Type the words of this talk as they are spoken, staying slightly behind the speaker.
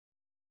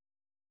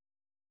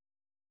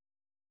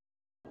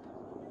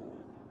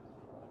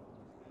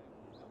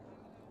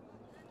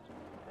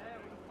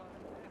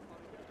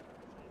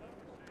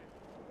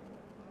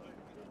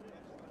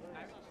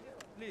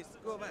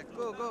Go back.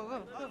 Go, go, go.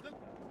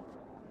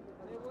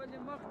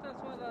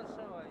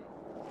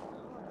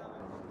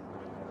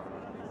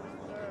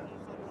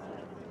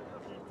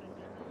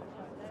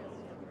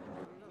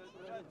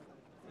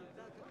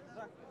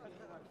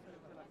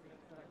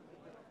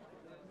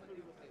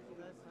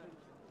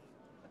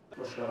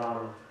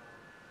 مشران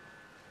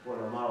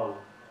علماء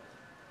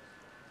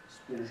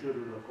سپین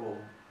ږیرو له قوم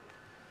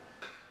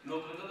نو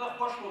که د ده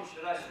خوښ وم چې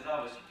راشي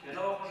راوشي که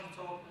نه وه خوښه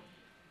څه وکړو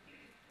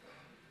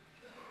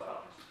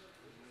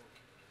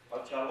او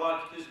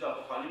چارواکي تاسې دا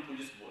پخواني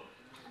پولیس بولي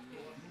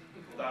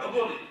دغه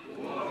بولي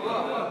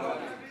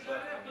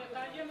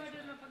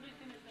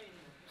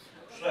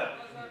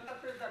ښه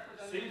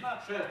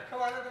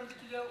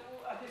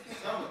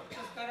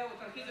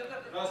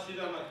راشي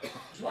دا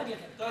نه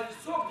دا چې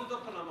څوک د ده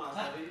په نماز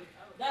کوي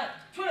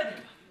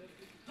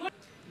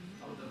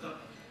او د ده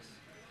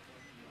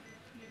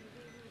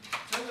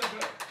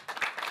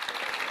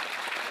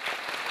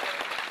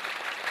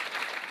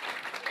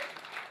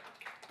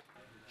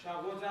چې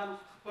هغو ځان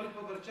خپل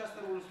په برچه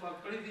سره ولسوال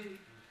کړي دي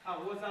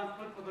هغو ځان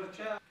خپل په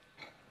برچه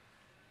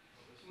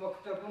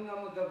مکتبونه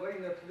مو د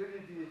بینه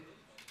تللي دي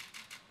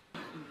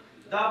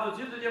دا به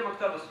ځي د دې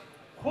مکتبه سي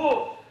خو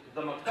د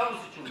مکتبه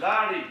سي چې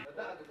ولاړې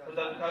په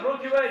دکانو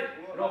کې وایي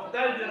نو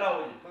خدای دې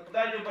راولي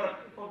خدای دې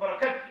په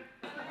برکت کړي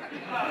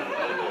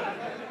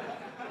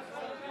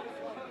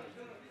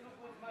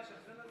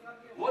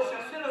اوس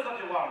شخصي نظر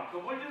یې واړم که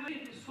ولې نه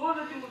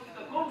سوله دې ورته د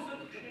کوم څه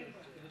کښې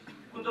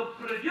خو د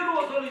پردي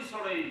روزلی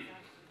سړی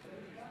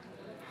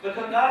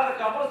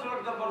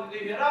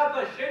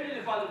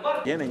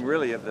Beginning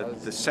really of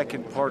the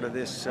second part of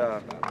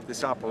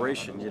this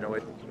operation, you know,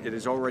 it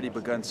has already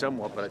begun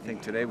somewhat, but I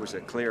think today was a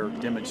clear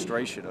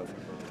demonstration of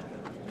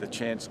the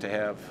chance to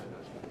have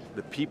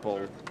the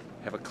people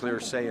have a clear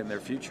say in their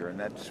future, and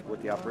that's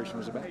what the operation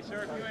was about.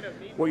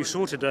 What you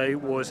saw today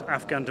was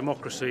Afghan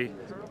democracy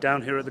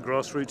down here at the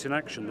grassroots in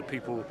action. The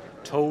people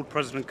told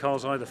President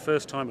Karzai the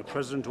first time a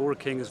president or a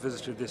king has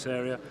visited this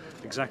area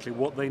exactly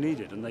what they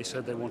needed, and they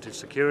said they wanted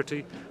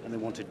security, and they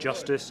wanted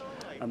justice,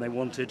 and they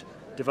wanted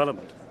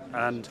development.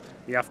 And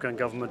the Afghan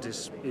government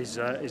is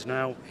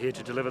now here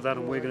to deliver that,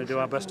 and we're going to do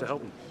our best to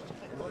help them.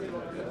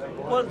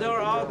 Well, there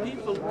are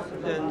people,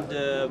 and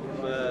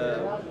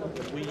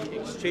we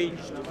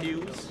exchanged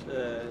views.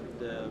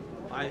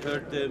 I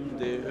heard them,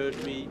 they heard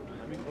me.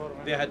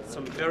 They had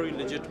some very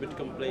legitimate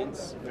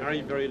complaints,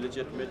 very, very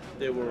legitimate.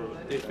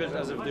 They felt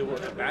as if they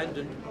were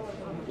abandoned,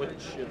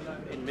 which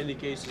in many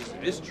cases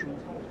is true.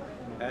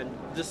 And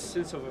this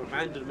sense of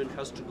abandonment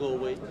has to go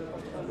away.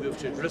 We have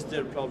to address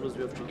their problems.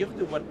 We have to give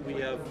them what we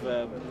have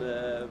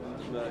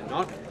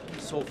not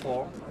so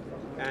far,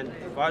 and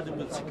provide them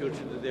with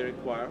security that they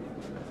require.